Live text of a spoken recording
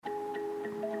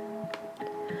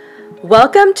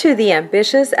Welcome to the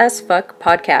Ambitious as Fuck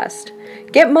podcast.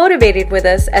 Get motivated with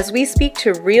us as we speak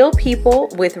to real people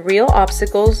with real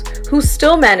obstacles who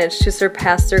still manage to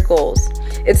surpass their goals.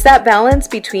 It's that balance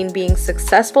between being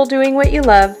successful doing what you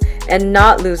love and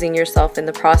not losing yourself in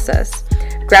the process.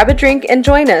 Grab a drink and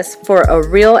join us for a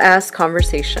real ass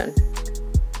conversation.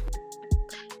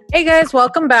 Hey guys,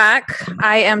 welcome back.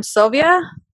 I am Sylvia.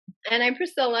 And I'm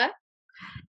Priscilla.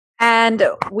 And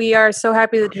we are so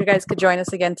happy that you guys could join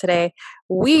us again today.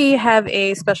 We have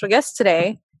a special guest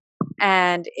today,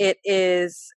 and it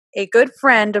is a good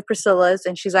friend of Priscilla's,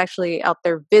 and she's actually out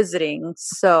there visiting.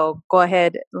 So go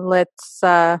ahead, let's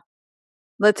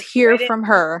hear from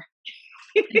her.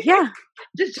 Yeah,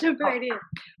 just jump right in.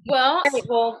 Well,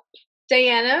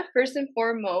 Diana, first and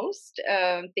foremost,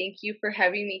 thank you for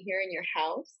having me here in your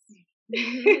house.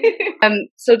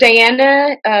 So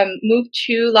Diana moved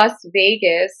to Las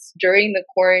Vegas during the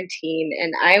quarantine,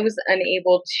 and I was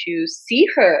unable to see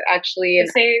her actually. And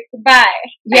say goodbye.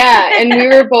 Yeah, and we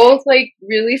were both like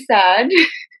really sad.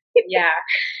 Yeah.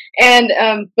 And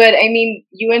but I mean,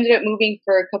 you ended up moving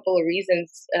for a couple of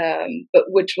reasons, but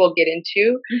which we'll get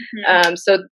into. Mm-hmm.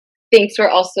 So thanks for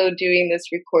also doing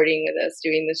this recording with us,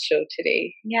 doing this show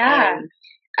today. Yeah.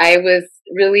 I was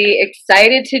really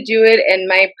excited to do it, and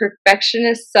my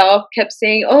perfectionist self kept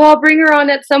saying, "Oh, I'll bring her on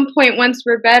at some point once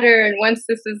we're better, and once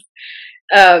this is,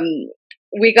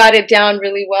 we got it down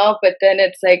really well." But then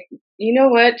it's like, you know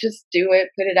what? Just do it,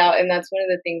 put it out, and that's one of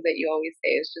the things that you always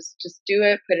say is just do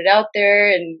it, put it out there,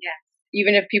 and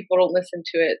even if people don't listen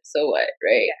to it, so what,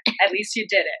 right? Yeah, at least you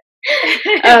did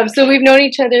it. So we've known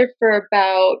each other for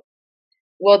about,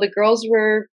 the girls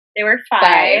were. They were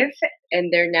 5.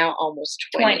 And they're now almost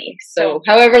 20. So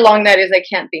however long that is, I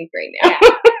can't think right now.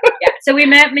 Yeah. So we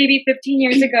met maybe 15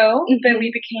 years ago, but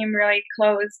we became really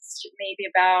close maybe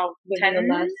about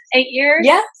 8 years.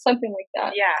 Yeah, something like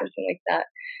that. Yeah. Something like that.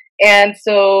 And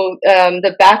so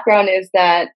the background is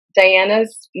that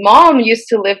Diana's mom used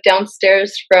to live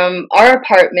downstairs from our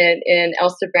apartment in El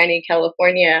Sobrante,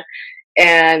 California.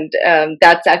 And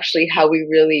that's actually how we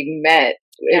really met.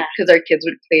 Because our kids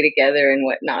would play together and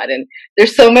whatnot, and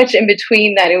there's so much in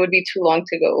between that it would be too long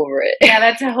to go over it. Yeah,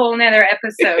 that's a whole nother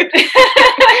episode.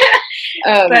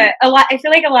 But I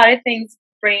feel like a lot of things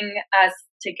bring us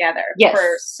together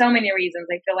for so many reasons.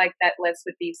 I feel like that list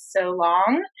would be so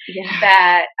long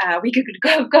that we could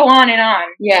go on and on.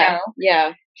 Yeah, you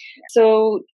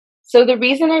know? So the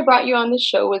reason I brought you on the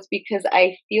show was because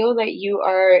I feel that you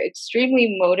are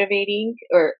extremely motivating,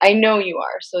 or I know you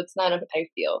are. So it's not I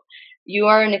feel. You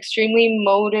are an extremely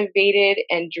motivated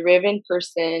and driven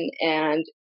person, and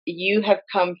you have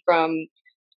come from,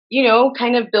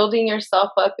 kind of building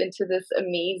yourself up into this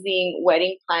amazing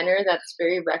wedding planner that's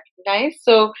very recognized.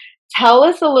 So tell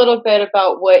us a little bit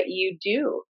about what you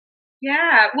do.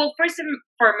 Yeah. Well, first and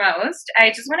foremost, I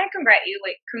just want to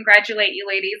congratulate you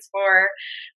ladies for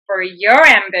your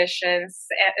ambitions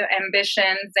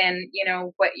and,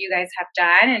 what you guys have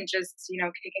done, and just,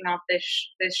 kicking off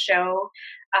this show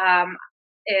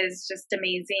is just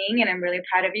amazing, and I'm really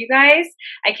proud of you guys.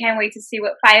 I can't wait to see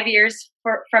what 5 years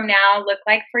from now look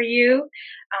like for you.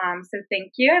 So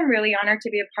thank you. I'm really honored to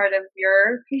be a part of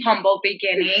your humble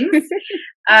beginnings.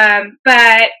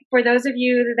 But for those of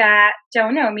you that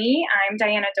don't know me, I'm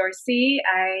Diana Dorsey.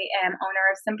 I am owner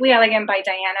of Simply Elegant by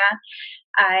Diana.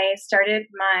 I started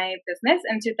my business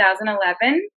in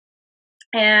 2011,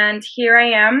 and here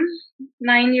I am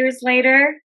 9 years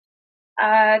later.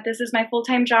 This is my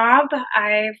full-time job.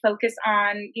 I focus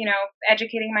on,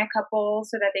 educating my couple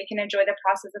so that they can enjoy the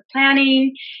process of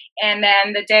planning. And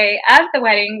then the day of the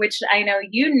wedding, which I know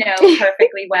you know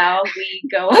perfectly well, we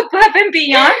go above and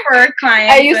beyond for our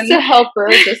clients. I used to help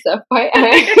her, just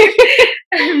FYI.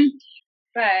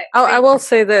 But I will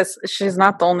say this: she's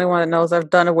not the only one that knows I've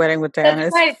done a wedding with Diana.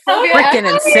 It's freaking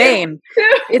insane.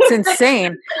 It's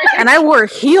insane. And I wore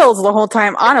heels the whole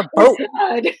time on a boat.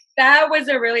 That was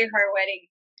a really hard wedding.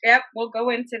 Yep, we'll go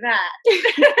into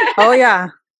that. Oh yeah,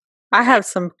 I have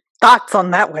some thoughts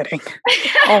on that wedding.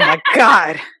 Oh my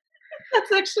God.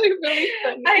 That's actually really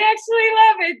funny. I actually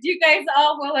love it. You guys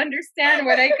all will understand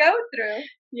what I go through.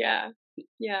 Yeah.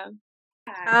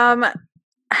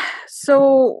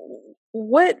 So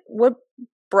what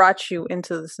brought you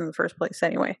into this in the first place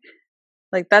anyway?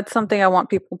 Like, that's something I want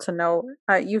people to know.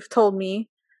 You've told me,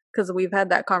 because we've had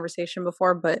that conversation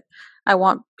before, but I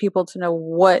want people to know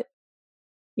what,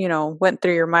 went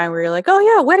through your mind where you're like, oh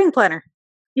yeah, wedding planner.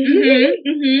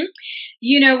 Mm-hmm.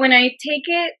 When I take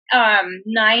it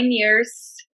 9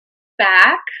 years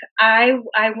back, I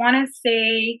want to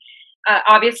say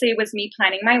obviously it was me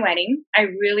planning my wedding. I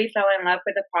really fell in love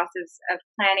with the process of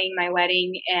planning my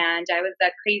wedding. And I was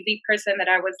that crazy person that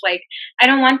I was like, I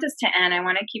don't want this to end. I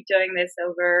want to keep doing this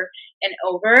over and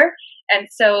over. And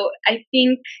so I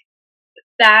think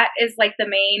that is like the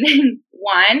main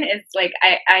one. It's like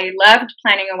I loved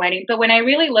planning a wedding, but when I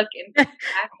really look into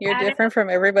you're different from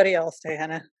everybody else,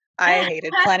 Diana. I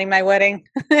hated planning my wedding.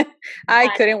 I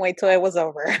couldn't wait till it was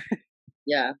over.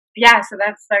 Yeah. So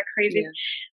that's crazy.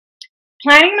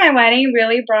 Planning my wedding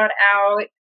really brought out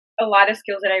a lot of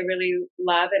skills that I really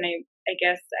love, and I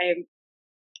guess I'm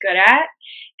good at.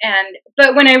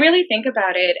 But when I really think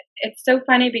about it, it's so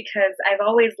funny because I've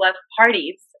always loved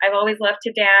parties. I've always loved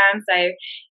to dance.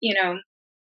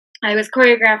 I was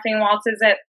choreographing waltzes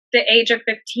at the age of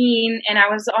 15, and I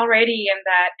was already in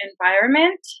that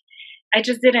environment. I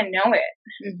just didn't know it.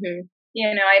 Mm-hmm.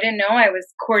 I didn't know I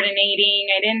was coordinating.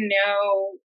 I didn't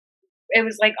know. It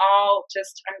was like all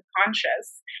just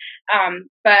unconscious.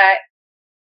 But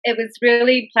it was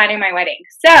really planning my wedding.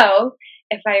 So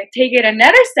if I take it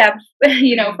another step,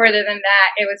 further than that,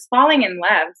 it was falling in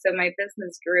love. So my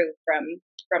business grew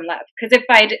from love. Because if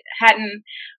I hadn't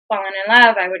fallen in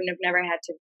love, I would have never had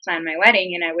to plan my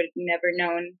wedding, and I would have never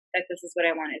known that this is what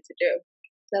I wanted to do.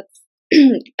 That's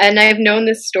and I've known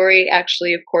this story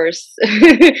actually, of course.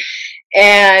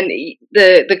 And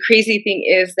the crazy thing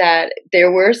is that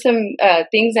there were some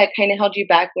things that kind of held you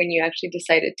back when you actually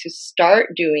decided to start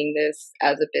doing this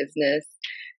as a business.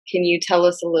 Can you tell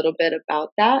us a little bit about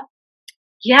that?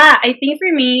 Yeah, I think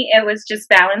for me, it was just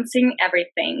balancing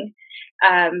everything.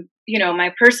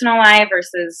 My personal life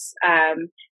versus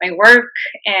my work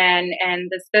and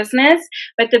this business.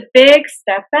 But the big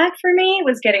step back for me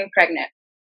was getting pregnant.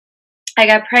 I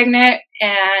got pregnant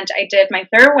and I did my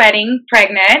third wedding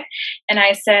pregnant, and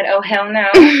I said, oh, hell no,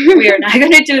 we are not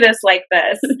going to do this like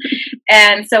this.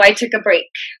 And so I took a break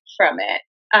from it.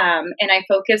 And I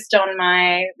focused on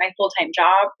my full-time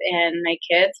job and my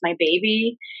kids, my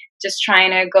baby, just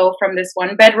trying to go from this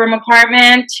 1-bedroom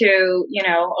apartment to,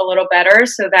 a little better.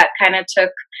 So that kind of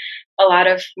took a lot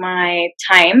of my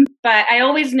time, but I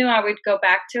always knew I would go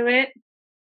back to it.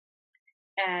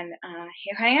 And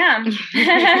here I am.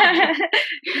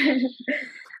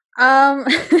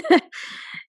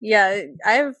 Yeah,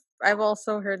 I've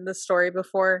also heard this story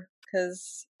before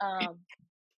because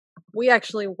we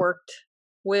actually worked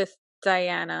with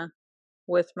Diana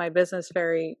with my business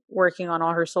fairy, working on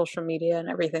all her social media and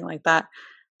everything like that.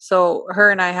 So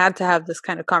her and I had to have this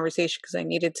kind of conversation because I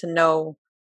needed to know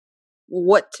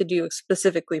what to do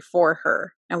specifically for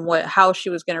her and how she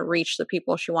was going to reach the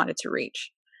people she wanted to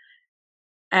reach.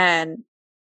 And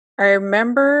I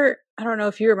remember, I don't know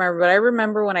if you remember, but I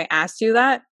remember when I asked you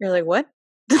that, you're like, what?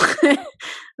 I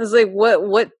was like,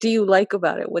 what do you like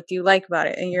about it? What do you like about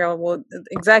it? And you're like, well,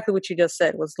 exactly what you just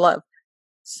said was love.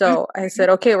 So I said,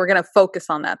 okay, we're going to focus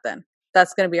on that then.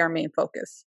 That's going to be our main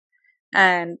focus.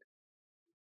 And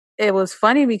it was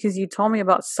funny because you told me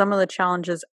about some of the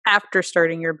challenges after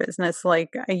starting your business.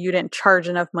 Like you didn't charge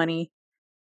enough money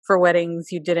for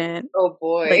weddings. You didn't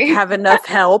have enough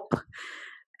help.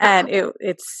 And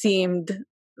it seemed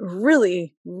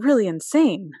really, really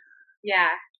insane. Yeah.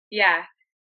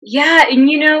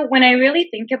 And when I really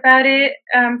think about it,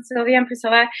 Sylvia and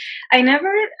Priscilla,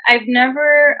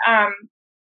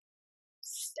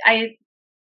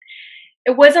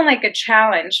 it wasn't like a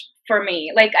challenge for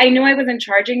me. Like I knew I wasn't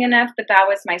charging enough, but that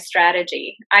was my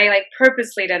strategy. I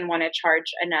purposely didn't want to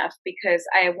charge enough because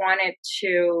I wanted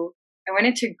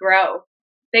to grow.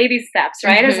 Baby steps,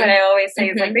 right? Mm-hmm. Is what I always say.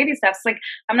 Mm-hmm. It's like baby steps. Like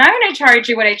I'm not going to charge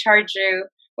you what I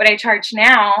charge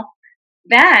now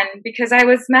then, because I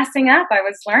was messing up. I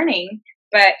was learning,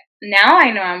 but now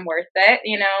I know I'm worth it.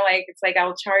 It's like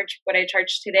I'll charge what I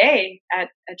charge today at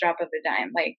a drop of a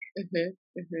dime. Like,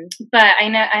 but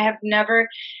I have never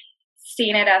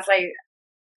seen it as like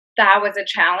that was a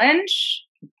challenge.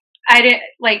 I didn't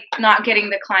like not getting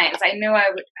the clients. I knew I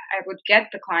would get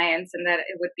the clients and that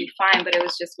it would be fine, but it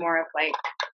was just more of like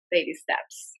baby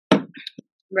steps.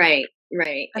 Right.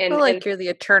 I feel like you're the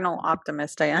eternal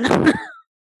optimist, Diana.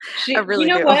 I really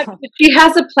do. What? She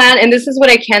has a plan, and this is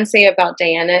what I can say about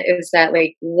Diana is that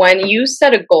like when you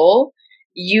set a goal,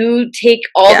 you take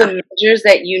all the measures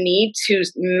that you need to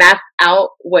map out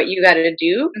what you got to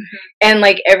do. And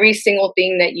like every single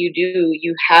thing that you do,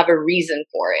 you have a reason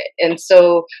for it. And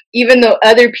so even though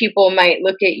other people might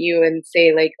look at you and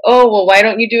say like, oh, well, why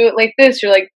don't you do it like this?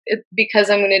 You're like, it's because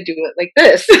I'm going to do it like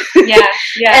this. Yeah.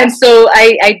 And so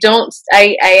I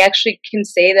actually can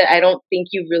say that I don't think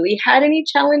you really had any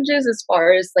challenges as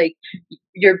far as like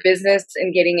your business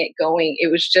and getting it going.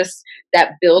 It was just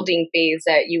that building phase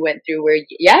that you went through where,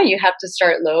 you have to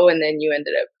start low and then you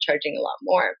ended up charging a lot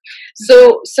more.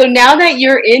 So now that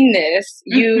you're in this,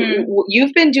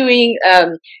 you've been doing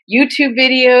YouTube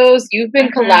videos. You've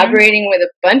been collaborating with a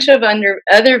bunch of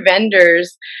other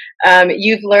vendors.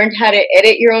 You've learned how to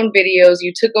edit your own videos.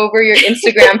 You took over your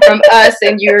Instagram from us,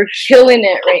 and you're killing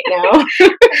it right now.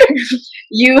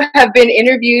 You have been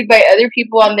interviewed by other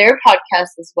people on their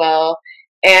podcasts as well,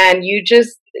 and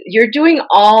you're doing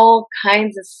all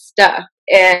kinds of stuff,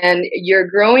 and you're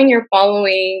growing your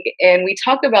following. And we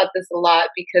talk about this a lot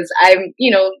because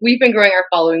we've been growing our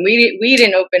following. We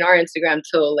didn't open our Instagram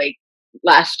till like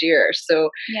last year, so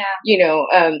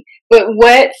but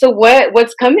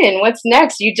what's coming? What's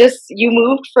next? You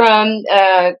moved from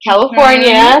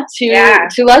California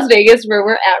to Las Vegas, where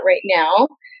we're at right now.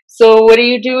 So what are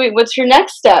you doing? What's your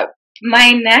next step?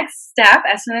 My next step,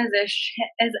 as soon as this shit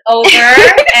is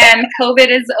over and COVID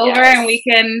is over, and we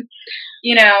can,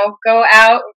 go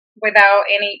out without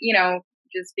any,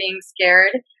 just being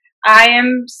scared, I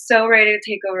am so ready to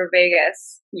take over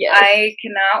Vegas. Yes. I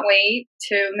cannot wait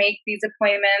to make these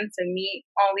appointments and meet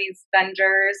all these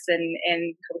vendors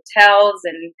and hotels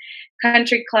and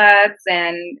country clubs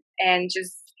and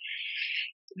just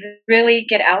really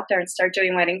get out there and start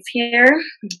doing weddings here.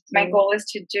 My goal is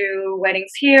to do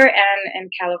weddings here and in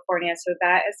California. So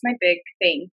that is my big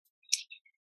thing.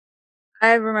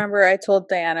 I remember I told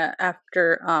Diana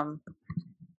after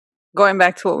going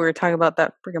back to what we were talking about,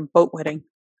 that freaking boat wedding.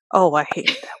 Oh, I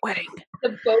hated that wedding.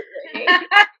 The boat wedding.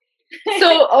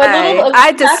 So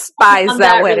I despise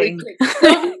that wedding.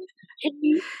 Really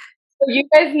so you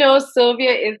guys know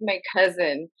Sylvia is my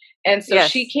cousin. And so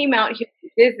she came out here to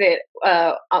visit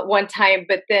one time,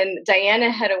 but then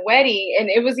Diana had a wedding, and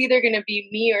it was either going to be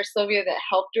me or Sylvia that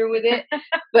helped her with it.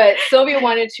 But Sylvia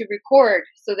wanted to record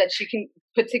so that she can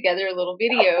put together a little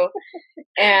video.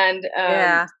 And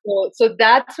so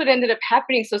that's what ended up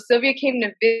happening. So Sylvia came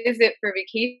to visit for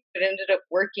vacation, but ended up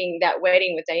working that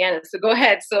wedding with Diana. So go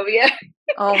ahead, Sylvia.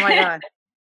 Oh my God.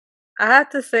 I have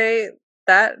to say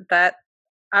that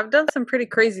I've done some pretty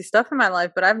crazy stuff in my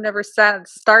life, but I've never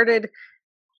started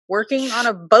working on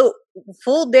a boat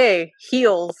full day,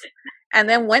 heels, and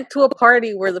then went to a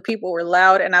party where the people were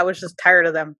loud and I was just tired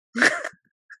of them.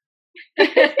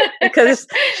 Because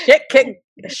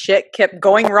shit kept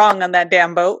going wrong on that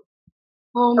damn boat.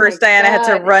 Oh First, Diana had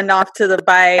to run off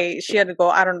to she had to go,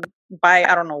 I don't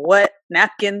know what,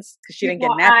 napkins, because she didn't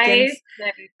get napkins.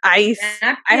 Ice.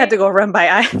 I had to go run by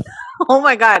ice. Oh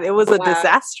my God, it was a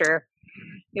disaster.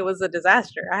 It was a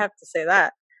disaster. I have to say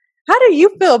that. How do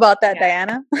you feel about that,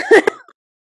 Diana?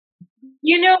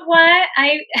 You know what?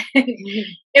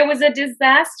 It was a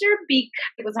disaster because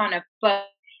it was on a boat,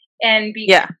 and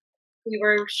because we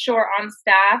were short on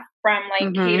staff from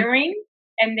catering,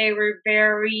 and they were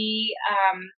very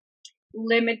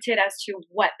limited as to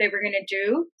what they were going to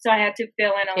do. So I had to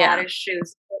fill in a lot of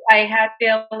shoes. I had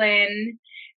to fill in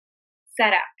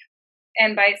setup.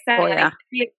 And by setup,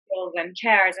 tables and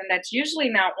chairs, and that's usually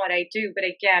not what I do. But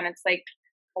again, it's like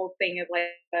the whole thing of like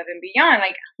above and beyond.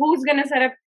 Like, who's gonna set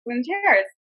up some chairs?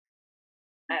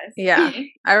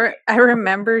 I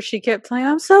remember she kept telling,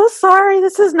 "I'm so sorry.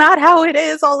 This is not how it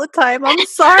is all the time. I'm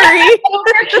sorry."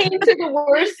 Over came to the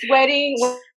worst wedding.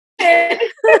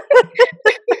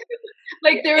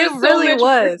 Like there was really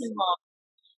was.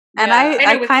 And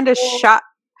I kind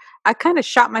of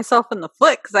shot myself in the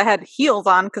foot because I had heels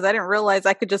on because I didn't realize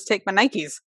I could just take my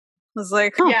Nikes. I was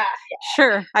like,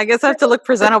 sure, I guess I have to look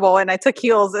presentable. And I took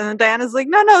heels, and then Diana's like,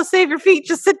 no, save your feet,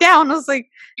 just sit down. I was like,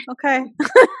 okay.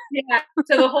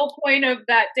 So the whole point of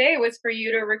that day was for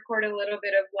you to record a little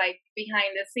bit of like behind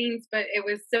the scenes, but it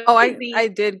was so busy. I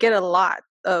did get a lot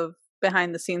of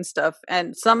behind the scenes stuff,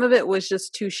 and some of it was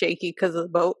just too shaky because of the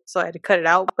boat, so I had to cut it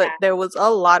out. But there was a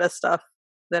lot of stuff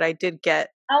that I did get.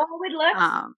 Oh, I would love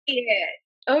to see it.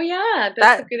 Oh yeah,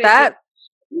 that's a good idea.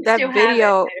 That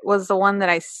video was the one that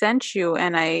I sent you,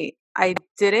 and I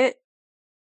did it.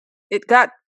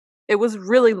 It was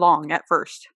really long at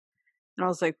first, and I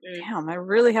was like, damn, I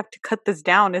really have to cut this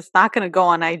down. It's not going to go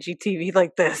on IGTV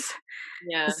like this.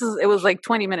 Yeah, it was like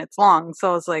 20 minutes long,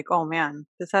 so I was like, oh man,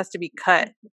 this has to be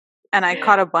cut. And I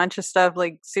caught a bunch of stuff.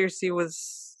 Like Circe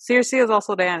is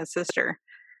also Diana's sister.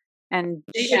 And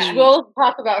we'll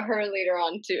talk about her later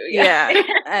on too. Yeah.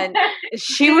 And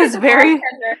she was very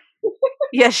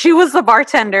she was the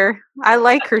bartender. I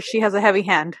like her. She has a heavy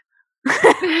hand.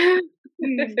 I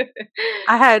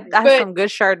had some good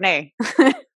Chardonnay.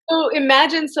 So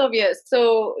imagine, Sylvia.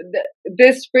 So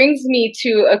this brings me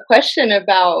to a question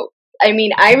about. I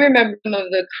mean, I remember some of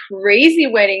the crazy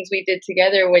weddings we did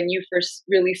together when you first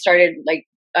really started like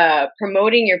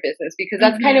promoting your business, because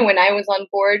that's kind of when I was on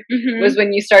board, was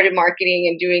when you started marketing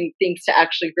and doing things to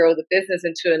actually grow the business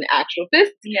into an actual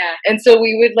business. Yeah. And so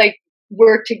we would like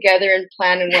work together and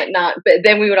plan and whatnot, but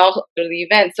then we would also go to the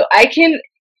event. So I can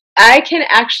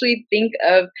actually think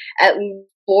of at least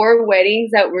 4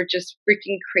 weddings that were just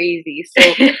freaking crazy.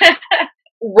 So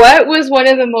what was one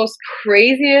of the most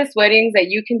craziest weddings that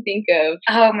you can think of?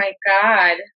 Oh my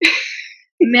God.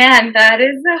 Man, that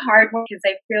is a hard one, because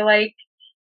I feel like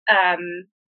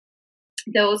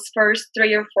those first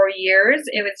 3 or 4 years,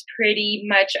 it was pretty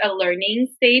much a learning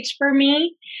stage for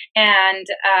me. And,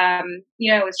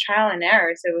 it was trial and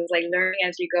error. So it was like learning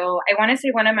as you go. I want to say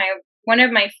one of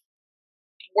my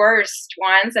worst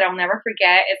ones that I'll never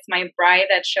forget, it's my bride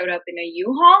that showed up in a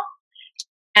U-Haul.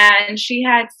 And she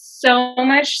had so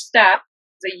much stuff,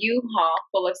 a U-Haul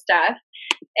full of stuff.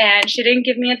 And she didn't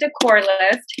give me a decor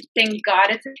list. Thank God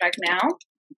it's a truck now.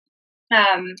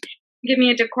 Give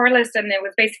me a decor list, and it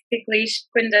was basically, she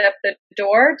opened up the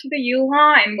door to the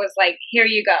U-Haul and was like, here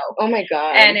you go. Oh my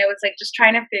God. And it was like just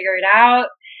trying to figure it out.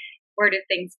 Where did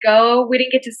things go? We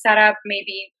didn't get to set up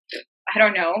maybe, I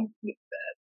don't know,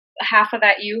 half of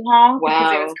that U-Haul. Wow.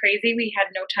 Because it was crazy. We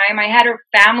had no time. I had her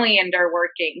family in there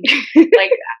working.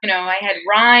 Like, I had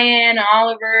Ryan,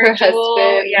 Oliver, her Jewel,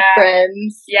 husband,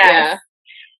 friends. Yes. Yeah.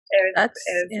 That's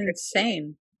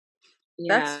insane.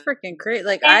 Yeah. That's freaking great.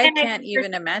 Like, I can't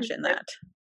even imagine that.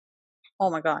 Oh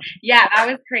my God. Yeah, that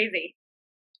was crazy.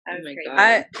 That was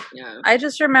crazy. I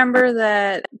just remember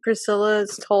that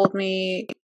Priscilla's told me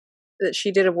that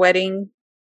she did a wedding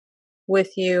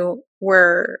with you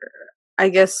where I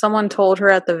guess someone told her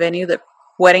at the venue that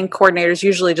wedding coordinators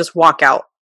usually just walk out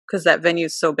because that venue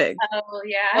is so big. Oh,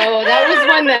 yeah. Oh, that was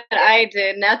one that I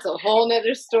did, and that's a whole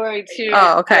nother story too.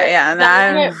 Oh, okay, yeah.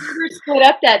 We were split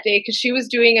up that day because she was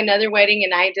doing another wedding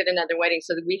and I did another wedding,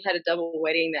 so we had a double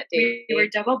wedding that day. We were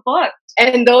double booked.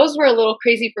 And those were a little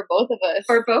crazy for both of us.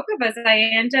 For both of us, I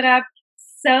ended up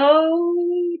so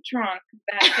drunk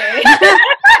that day.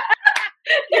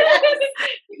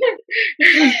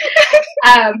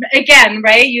 Again,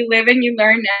 right? You live and you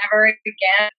learn, never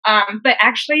again. But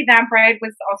actually, that bride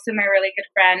was also my really good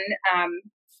friend.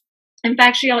 In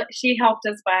fact, she helped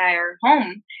us buy our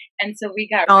home, and so we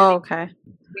got. Okay.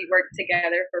 We worked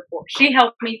together she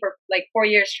helped me for like 4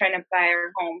 years trying to buy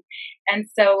our home, and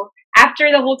so after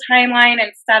the whole timeline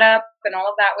and setup and all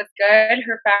of that was good,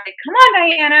 her family, come on,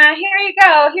 Diana, here you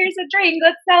go. Here's a drink.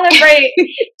 Let's celebrate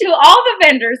to all the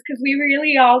vendors, because we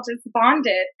really all just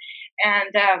bonded.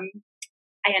 And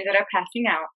I ended up passing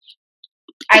out.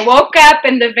 I woke up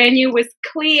and the venue was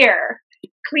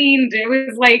cleaned. It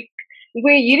was like,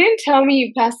 wait, you didn't tell me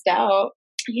you passed out.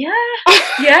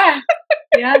 Yeah.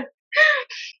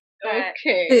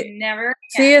 Okay. Never.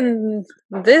 See, and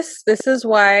this is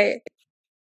why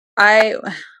I've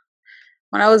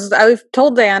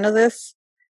told Diana this.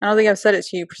 I don't think I've said it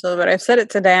to you, Priscilla, but I've said it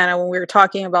to Diana when we were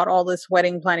talking about all this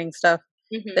wedding planning stuff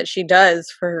that she does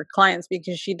for her clients,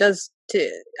 because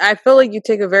I feel like you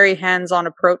take a very hands-on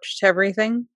approach to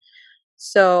everything.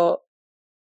 So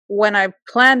when I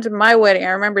planned my wedding, I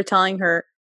remember telling her,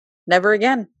 never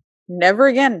again.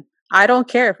 I don't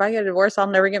care if I get a divorce, I'll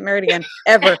never get married again.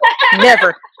 Ever.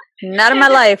 Never. Not in my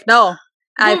life. No.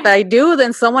 If I do,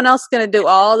 then someone else is going to do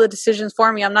all the decisions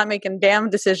for me. I'm not making a damn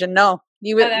decision. No.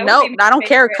 I don't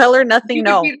care color, nothing. You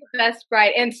would be the best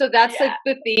bride. And so that's like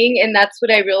the thing. And that's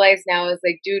what I realize now is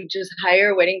like, dude, just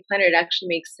hire a wedding planner. It actually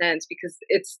makes sense because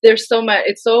there's so much,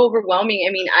 it's so overwhelming.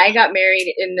 I mean, I got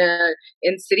married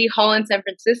in City Hall in San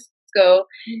Francisco,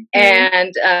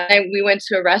 and we went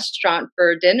to a restaurant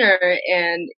for dinner,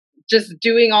 and just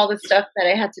doing all the stuff that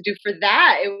I had to do for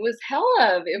that, it was hell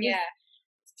of.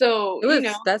 So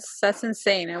that's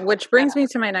insane. And which brings me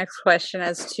to my next question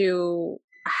as to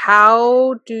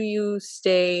how do you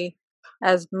stay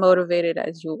as motivated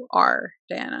as you are,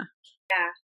 Diana?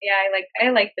 I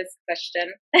like this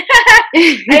question.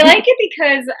 I like it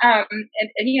because I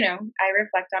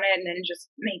reflect on it and then it just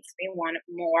makes me want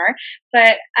more.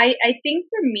 But I think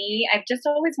for me, I've just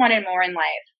always wanted more in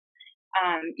life.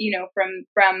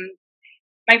 From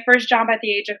my first job at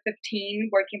the age of 15,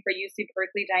 working for UC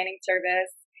Berkeley Dining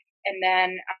Service, and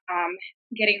then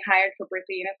getting hired for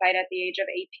Berkeley Unified at the age of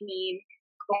 18,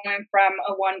 going from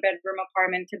a 1-bedroom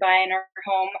apartment to buying our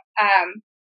home.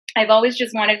 I've always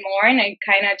just wanted more, and I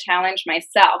kind of challenged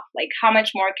myself, like, how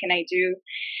much more can I do?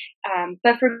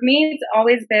 But for me, it's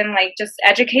always been like just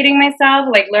educating myself,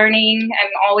 like learning. I'm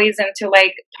always into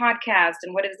like podcasts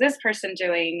and what is this person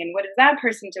doing and what is that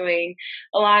person doing?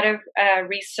 A lot of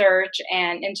research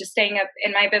and just staying up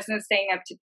in my business, staying up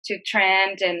to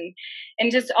trend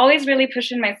and just always really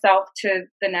pushing myself to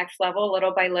the next level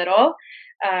little by little.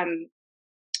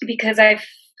 because I've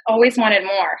always wanted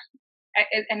more.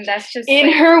 And that's just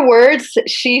in her words.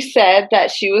 She said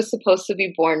that she was supposed to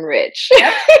be born rich.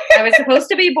 Yep, I was supposed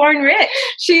to be born rich.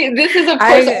 This is of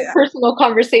course personal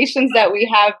conversations that we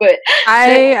have, but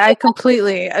I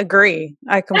completely agree.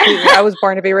 I was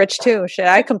born to be rich too. Shit,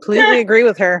 I completely agree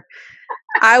with her.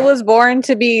 I was born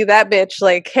to be that bitch.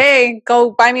 Like, hey,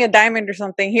 go buy me a diamond or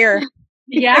something here.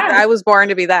 Yeah, I was born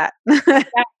to be that.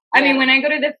 I mean, when I go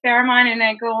to the Fairmont and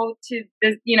I go to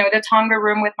the, the Tonga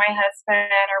room with my husband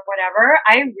or whatever,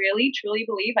 I really, truly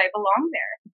believe I belong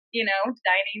there,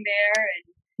 dining there.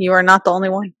 And you are not the only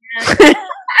one.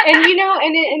 And,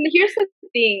 and here's the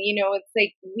thing, it's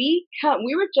like we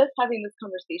were just having this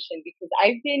conversation because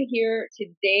I've been here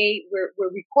today. We're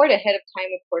record ahead of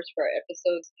time, of course, for our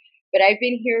episodes, but I've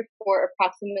been here for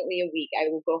approximately a week. I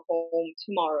will go home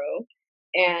tomorrow.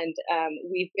 And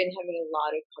we've been having a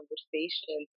lot of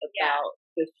conversations about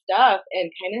this stuff and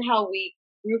kind of how we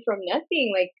grew from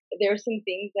nothing. Like there are some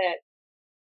things that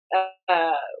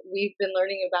we've been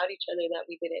learning about each other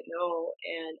that we didn't know.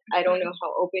 And I don't know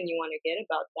how open you want to get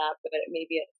about that, but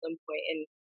maybe at some point. And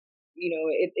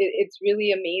it's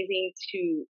really amazing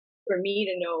for me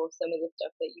to know some of the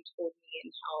stuff that you told me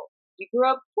and how you grew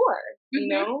up poor.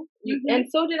 And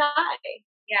so did I.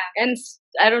 Yeah. And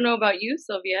I don't know about you,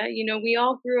 Sylvia. We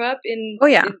all grew up in,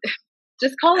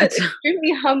 just call it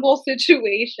extremely humble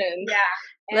situations.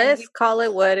 Yeah. Let's call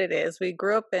it what it is. We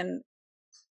grew up in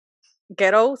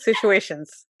ghetto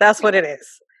situations. That's what it is.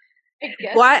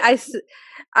 Why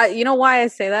why I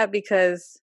say that?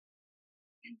 Because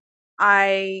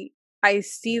I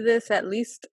see this, at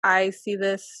least I see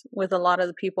this with a lot of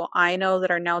the people I know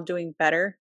that are now doing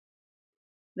better,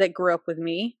 that grew up with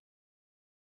me.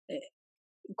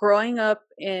 Growing up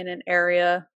in an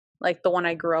area like the one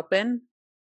I grew up in,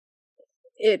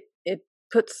 it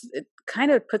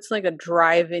kind of puts like a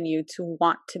drive in you to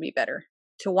want to be better,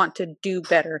 to want to do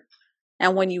better.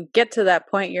 And when you get to that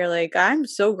point, you're like, I'm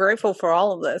so grateful for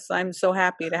all of this. I'm so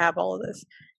happy to have all of this.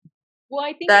 Well,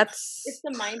 I think it's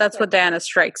the mindset. That's what Diana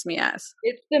strikes me as.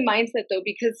 It's the mindset, though,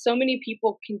 because so many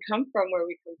people can come from where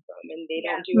we come from and they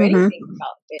don't do anything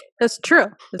about it. That's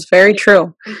true. It's very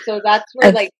true. And so that's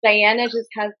where, Diana just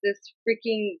has this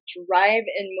freaking drive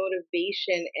and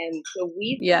motivation. And so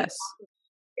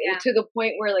to the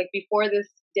point where, before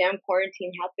this damn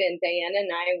quarantine happened, Diana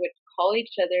and I would call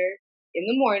each other in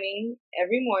the morning,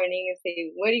 every morning, and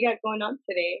say, what do you got going on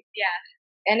today? Yeah.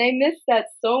 And I miss that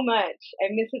so much.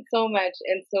 I miss it so much.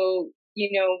 And so,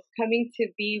 coming to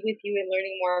be with you and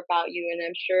learning more about you, and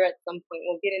I'm sure at some point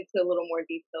we'll get into a little more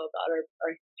detail about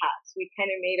our past. We kind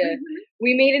of made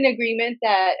an agreement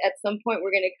that at some point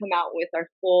we're going to come out with our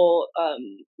full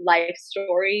life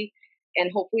story.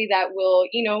 And hopefully that will,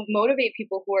 motivate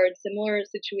people who are in similar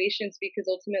situations, because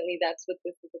ultimately that's what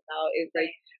this is about. Is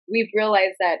we've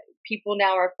realized that people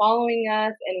now are following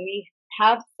us and we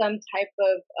have some type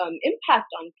of impact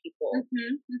on people.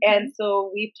 And so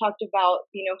we've talked about,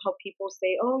 how people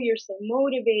say, oh, you're so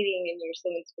motivating and you're so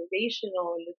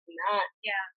inspirational and this and that.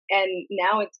 Yeah. And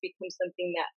now it's become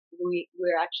something that we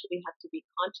actually have to be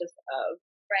conscious of.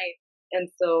 Right. And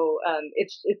so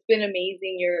it's been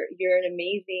amazing. You're an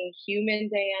amazing human,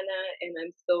 Diana, and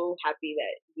I'm so happy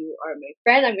that you are my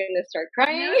friend. I'm going to start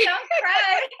crying. No, don't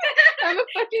cry. I'm a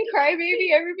fucking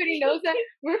crybaby. Everybody knows that.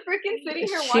 We're freaking sitting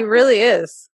here watching. She really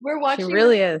is. We're watching. She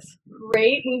really is.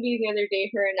 Great movie the other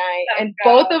day, her and I, and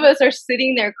both of us are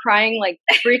sitting there crying like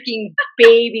freaking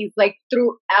babies, like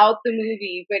throughout the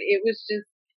movie. But it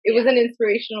was an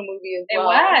inspirational movie as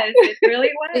well. It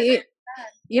really was.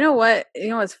 You know what?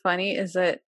 What's funny is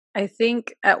that I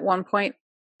think at one point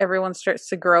everyone starts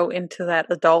to grow into that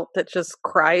adult that just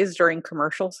cries during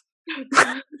commercials.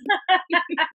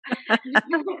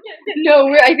 No,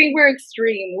 I think we're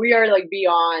extreme. We are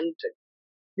beyond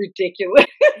ridiculous.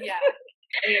 Yeah,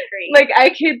 I agree. I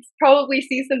could probably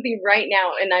see something right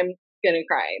now and I'm gonna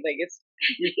cry. It's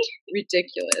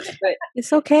ridiculous, but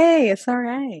it's okay. It's all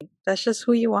right. That's just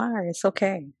who you are. It's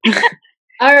okay.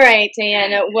 All right,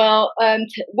 Diana. Well,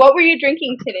 what were you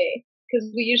drinking today? Because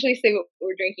we usually say what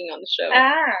we're drinking on the show.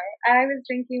 I was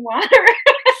drinking water.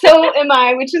 So am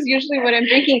I, which is usually what I'm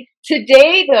drinking.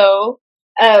 Today, though,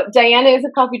 Diana is a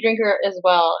coffee drinker as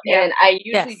well, and I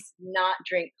usually do not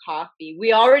drink coffee.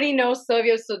 We already know,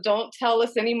 Sylvia, so don't tell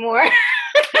us anymore.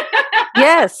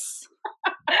 Yes.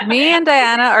 Me and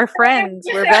Diana are friends.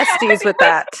 We're besties with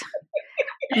that.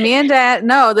 Me and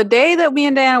the day that me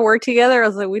and Diana worked together, I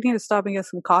was like, we need to stop and get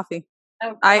some coffee.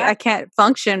 Oh, I can't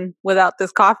function without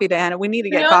this coffee, Diana. We need to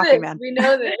get coffee, man. We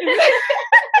know this.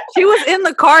 She was in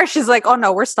the car. She's like, "Oh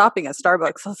no, we're stopping at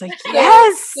Starbucks." I was like,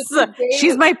 "Yes,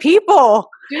 she's my people."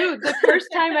 Dude, the first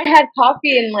time I had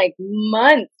coffee in like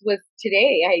months was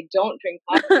today. I don't drink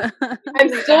coffee. I'm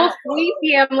so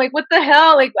sleepy. I'm like, what the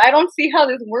hell? Like, I don't see how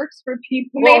this works for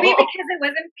people. Maybe because it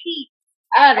wasn't Pete's.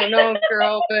 I don't know,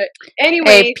 girl. But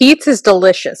anyway. Hey, Pete's is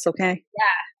delicious, okay?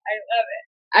 Yeah, I love it.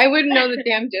 I wouldn't know the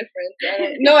damn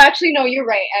difference. No, actually, no, you're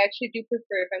right. I actually do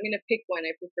prefer, if I'm going to pick one,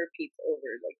 I prefer Pete's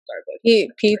over like Starbucks.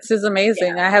 Pete's is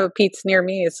amazing. Yeah. I have a Pete's near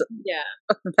me. It's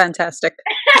fucking fantastic.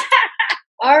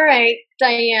 All right,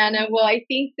 Diana. Well, I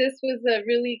think this was a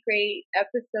really great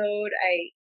episode.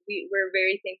 We're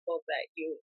very thankful that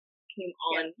you came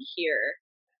on here.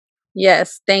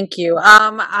 Yes, thank you.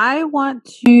 I want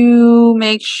to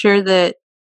make sure that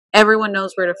everyone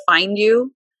knows where to find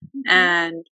you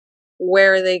and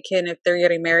where they can, if they're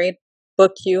getting married,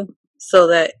 book you so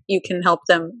that you can help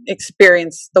them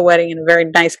experience the wedding in a very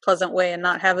nice, pleasant way and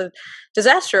not have a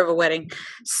disaster of a wedding.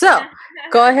 So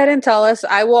go ahead and tell us.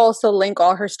 I will also link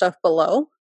all her stuff below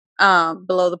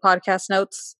the podcast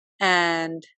notes.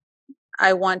 And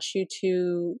I want you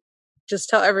to just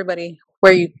tell everybody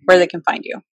where they can find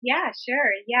you. Yeah,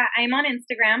 sure. Yeah, I'm on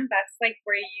Instagram. That's like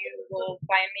where you will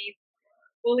find me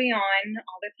fully on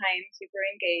all the time, super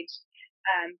engaged.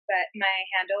 But my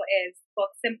handle is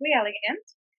Book Simply Elegant.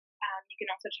 You can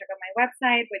also check out my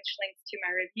website, which links to my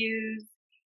reviews.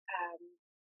 And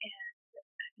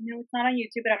no, it's not on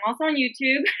YouTube, but I'm also on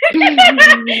YouTube.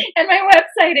 And my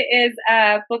website is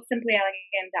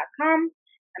booksiemplyelegant.com.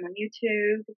 I'm on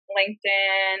YouTube,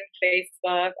 LinkedIn,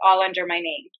 Facebook, all under my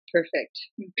name. Perfect.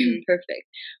 Perfect.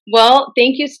 Well,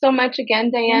 thank you so much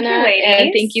again, Diana. Thank you, ladies.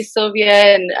 And thank you,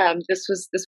 Sylvia. And this was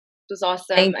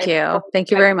awesome. Thank you.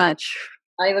 Thank you very much.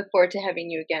 I look forward to having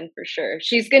you again for sure.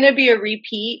 She's going to be a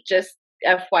repeat, just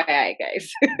FYI,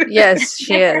 guys. Yes,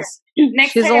 she is.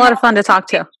 She's a lot of fun to talk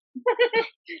to.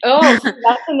 Oh,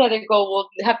 that's another goal.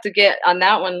 We'll have to get on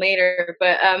that one later.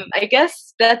 But I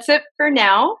guess that's it for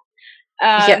now.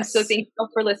 Yes. So thank you all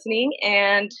for listening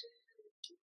and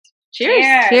cheers.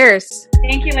 Cheers.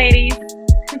 Thank you, ladies.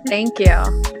 Thank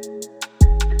you.